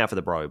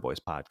the Broadway Boys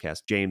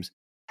podcast, James,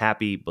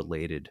 happy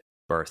belated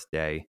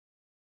birthday.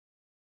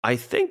 I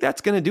think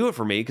that's going to do it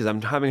for me because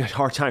I'm having a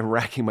hard time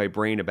racking my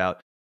brain about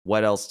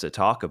what else to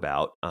talk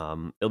about.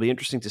 It'll be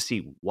interesting to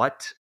see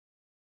what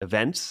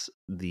events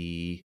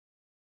the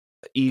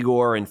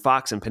Igor and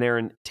Fox and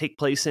Panarin take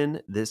place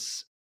in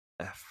this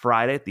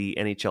Friday at the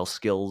NHL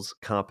Skills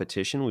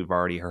Competition. We've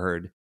already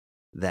heard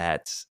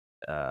that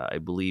I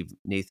believe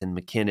Nathan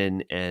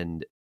McKinnon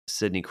and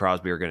Sidney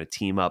Crosby are going to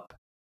team up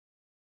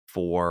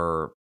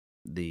for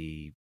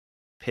the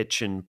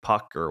pitch and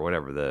puck or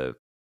whatever,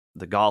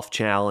 the golf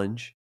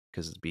challenge,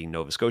 because it's being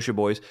Nova Scotia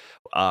boys.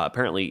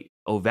 Apparently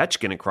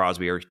Ovechkin and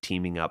Crosby are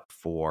teaming up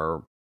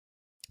for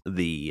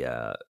the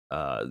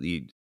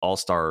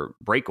All-Star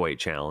Breakaway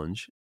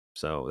Challenge.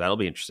 So that'll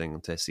be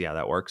interesting to see how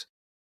that works.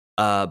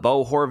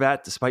 Bo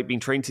Horvat, despite being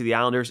traded to the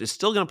Islanders, is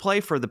still going to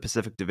play for the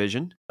Pacific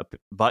Division,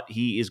 but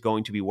he is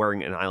going to be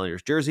wearing an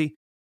Islanders jersey.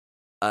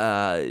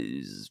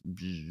 Okay,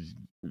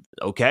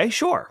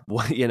 sure.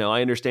 Well,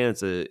 I understand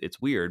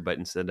it's weird, but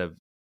instead of,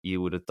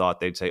 you would have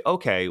thought they'd say,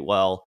 okay,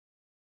 well,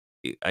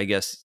 I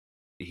guess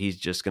he's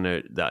just going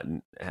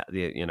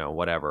to,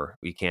 whatever.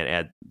 We can't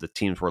add, the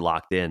teams were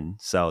locked in,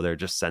 so they're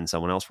just send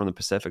someone else from the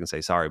Pacific and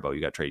say, sorry, Bo,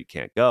 you got traded, you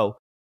can't go.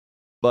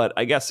 But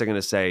I guess they're going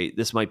to say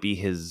this might be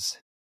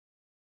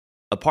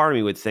a part of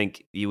me would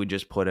think you would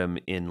just put him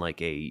in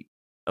like a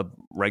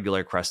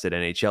regular crested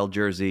NHL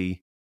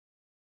jersey,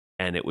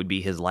 and it would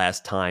be his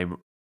last time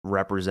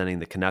representing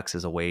the Canucks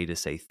as a way to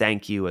say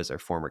thank you as their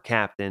former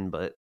captain.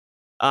 But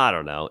I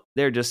don't know.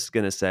 They're just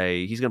going to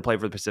say he's going to play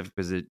for the Pacific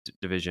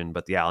Division,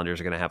 but the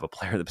Islanders are going to have a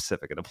player in the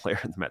Pacific and a player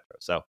in the Metro.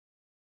 So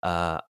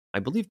I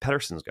believe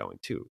Pettersson's going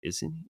too.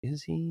 Is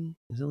he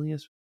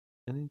Elias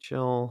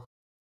NHL?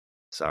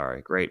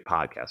 Sorry, great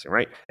podcasting,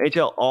 right?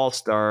 NHL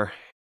All-Star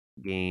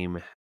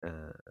Game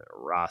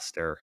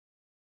roster.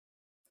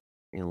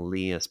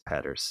 Elias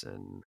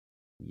Pettersson.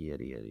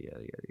 Yada, yada,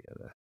 yada, yada,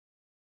 yada.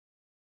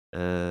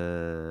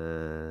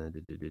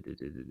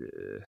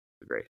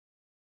 Great.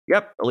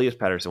 Yep, Elias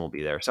Pettersson will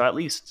be there. So at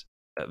least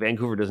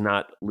Vancouver does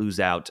not lose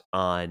out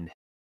on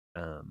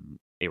a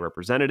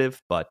representative.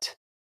 But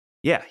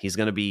yeah, he's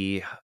going to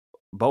be...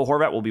 Bo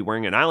Horvat will be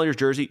wearing an Islanders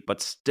jersey,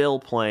 but still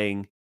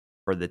playing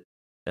for the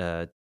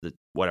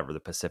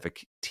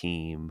Pacific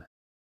team.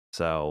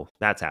 So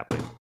that's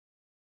happening.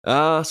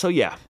 So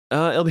yeah,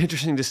 it'll be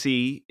interesting to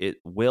see.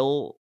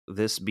 Will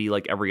this be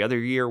like every other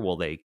year? Will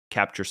they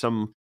capture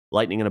some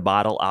lightning in a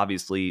bottle?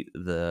 Obviously,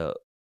 the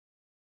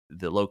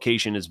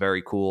location is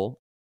very cool,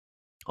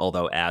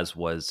 although as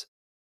was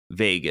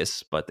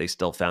Vegas, but they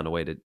still found a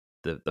way to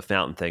the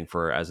fountain thing.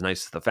 For as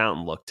nice as the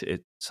fountain looked,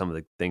 some of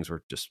the things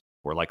were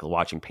like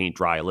watching paint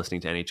dry.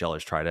 Listening to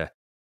NHLers try to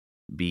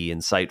be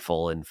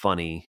insightful and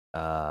funny.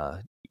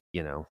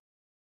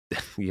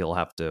 You'll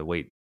have to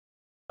wait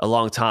a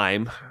long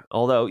time.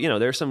 Although,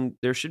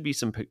 there should be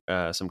some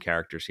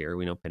characters here.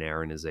 We know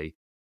Panarin is a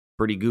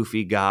pretty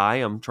goofy guy.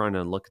 I'm trying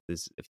to look at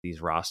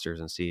these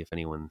rosters and see if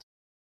anyone,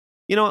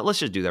 what, let's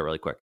just do that really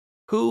quick.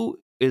 Who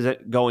is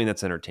it going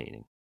that's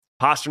entertaining?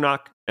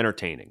 Pasternak,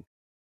 entertaining.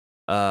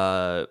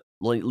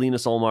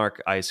 Linus Ullmark,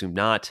 I assume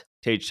not.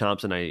 Tage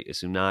Thompson, I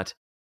assume not.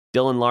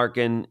 Dylan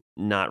Larkin,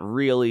 not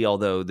really,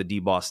 although the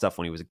D-Boss stuff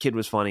when he was a kid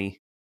was funny.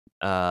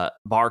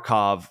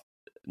 Barkov,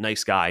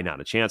 nice guy, not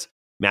a chance.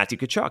 Matthew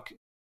Tkachuk,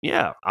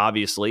 yeah,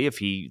 obviously, if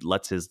he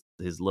lets his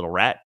little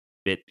rat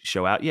bit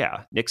show out,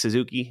 yeah. Nick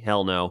Suzuki,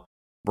 hell no.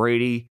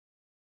 Brady,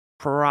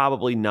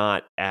 probably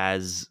not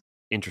as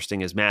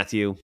interesting as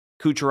Matthew.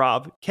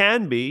 Kucherov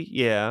can be,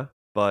 yeah,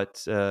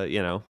 but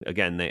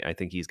again, I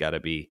think he's got to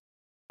be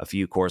a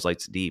few Coors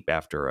Lights deep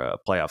after a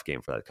playoff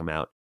game for that to come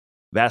out.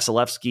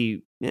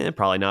 Vasilevsky,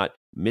 probably not.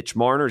 Mitch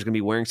Marner is going to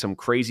be wearing some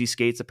crazy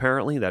skates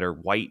apparently that are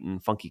white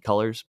and funky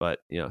colors, but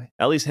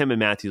at least him and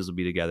Matthews will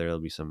be together. There'll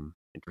be some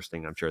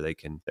interesting. I'm sure they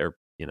can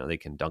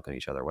dunk on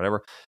each other,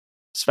 whatever.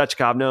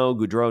 Svechkov, no.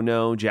 Goudreau,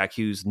 no. Jack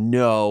Hughes,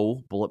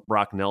 no.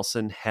 Brock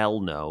Nelson,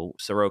 hell no.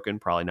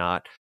 Sorokin, probably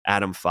not.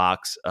 Adam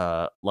Fox,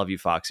 love you,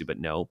 Foxy, but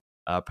no.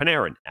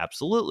 Panarin,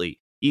 absolutely.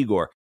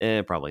 Igor,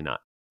 probably not.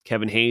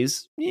 Kevin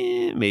Hayes,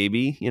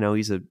 maybe.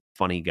 He's a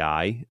funny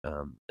guy.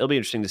 It'll be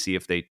interesting to see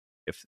if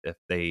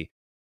they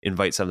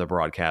invite some of the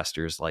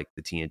broadcasters like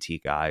the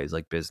TNT guys,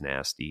 like Biz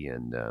Nasty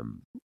and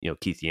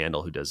Keith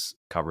Yandel, who does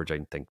coverage, I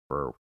think,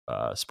 for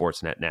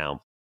Sportsnet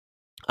now.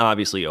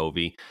 Obviously,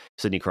 Ovi.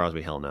 Sidney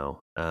Crosby, hell no.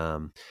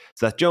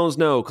 Seth Jones,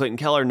 no. Clayton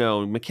Keller,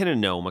 no. McKinnon,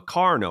 no.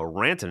 Makar, no.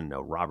 Rantanen,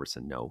 no.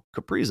 Robertson, no.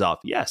 Kaprizov,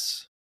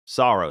 yes.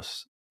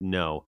 Saros,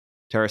 no.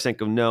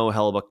 Tarasenko, no.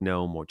 Hellebuck,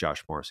 no. More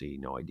Josh Morrissey,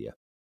 no idea.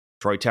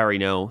 Troy Terry,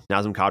 no.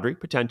 Nazem Kadri,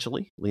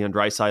 potentially. Leon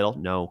Draisaitl,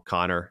 no.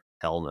 Connor,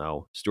 hell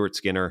no. Stuart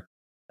Skinner,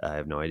 I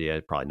have no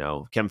idea. Probably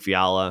no. Kem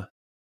Fiala,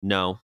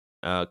 no.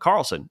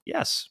 Carlson,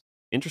 yes.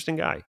 Interesting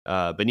guy.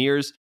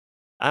 Beniers,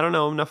 I don't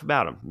know enough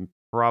about him.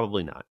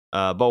 Probably not.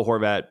 Bo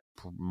Horvat,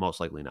 most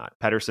likely not.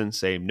 Pettersson,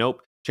 same.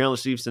 Nope. Chandler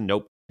Stevenson,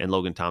 nope. And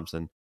Logan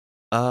Thompson,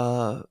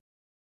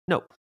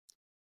 nope.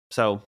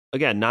 So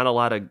again, not a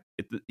lot of,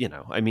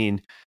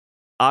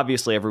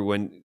 obviously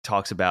everyone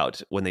talks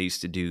about when they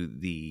used to do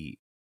the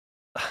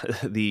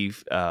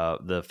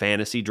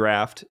fantasy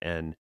draft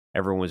and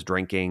everyone was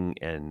drinking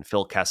and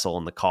Phil Kessel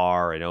in the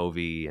car and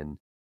Ovi and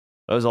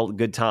it was a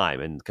good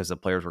time, and because the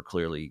players were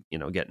clearly,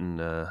 getting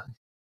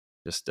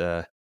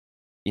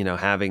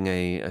having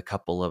a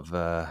couple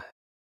of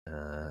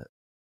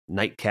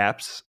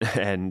nightcaps,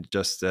 and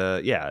just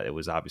it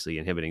was obviously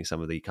inhibiting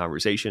some of the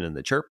conversation and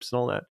the chirps and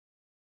all that.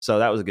 So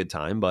that was a good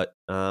time, but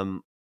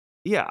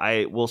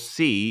I will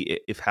see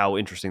if how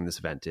interesting this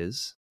event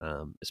is,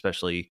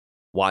 especially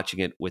watching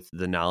it with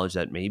the knowledge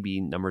that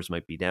maybe numbers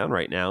might be down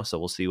right now. So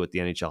we'll see what the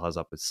NHL has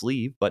up its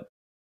sleeve. But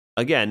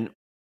again,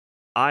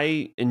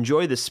 I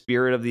enjoy the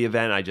spirit of the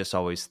event. I just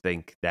always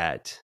think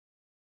that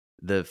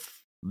the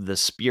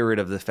spirit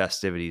of the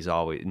festivities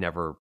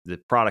the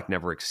product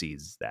never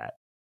exceeds that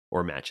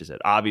or matches it.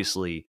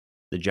 Obviously,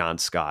 the John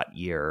Scott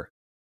year,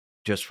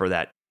 just for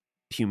that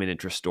human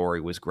interest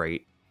story, was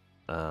great.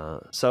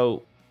 But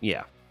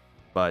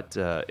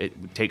it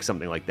would take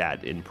something like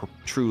that in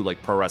true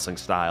like pro wrestling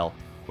style,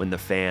 when the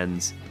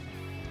fans,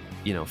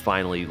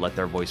 finally let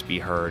their voice be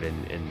heard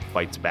and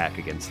fights back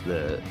against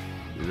the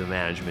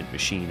management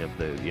machine of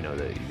the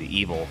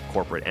evil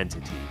corporate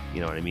entity.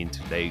 You know what I mean?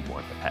 They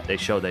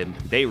show them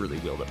they really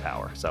wield the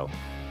power. So,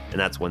 and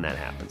that's when that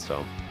happens.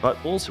 So, but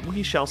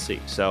we shall see.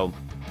 So,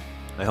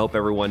 I hope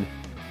everyone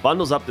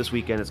bundles up this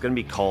weekend. It's going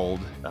to be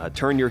cold.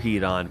 Turn your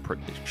heat on.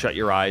 Shut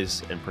your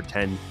eyes and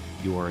pretend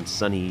you are in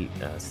sunny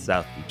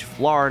South Beach,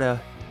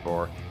 Florida,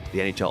 for the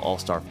NHL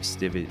All-Star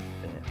festivities.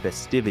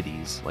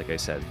 Like I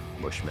said,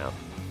 Bushmouth.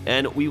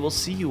 And we will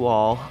see you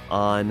all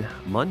on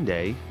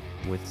Monday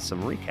with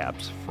some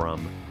recaps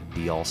from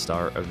the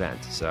All-Star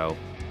event. So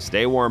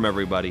stay warm,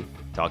 everybody.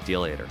 Talk to you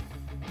later.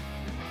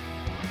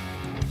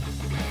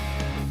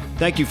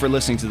 Thank you for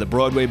listening to the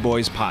Broadway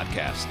Boys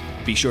podcast.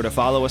 Be sure to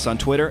follow us on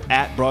Twitter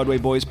at Broadway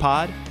Boys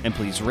Pod, and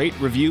please rate,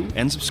 review,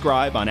 and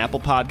subscribe on Apple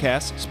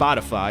Podcasts,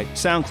 Spotify,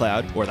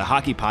 SoundCloud, or the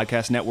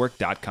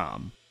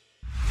HockeyPodcastNetwork.com.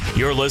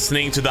 You're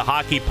listening to the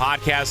Hockey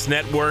Podcast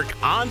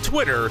Network on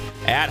Twitter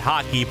at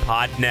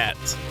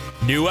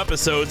HockeyPodNet. New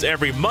episodes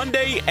every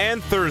Monday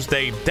and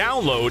Thursday.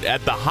 Download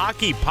at the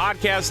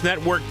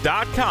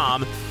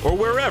HockeyPodcastNetwork.com or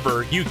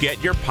wherever you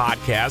get your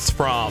podcasts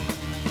from.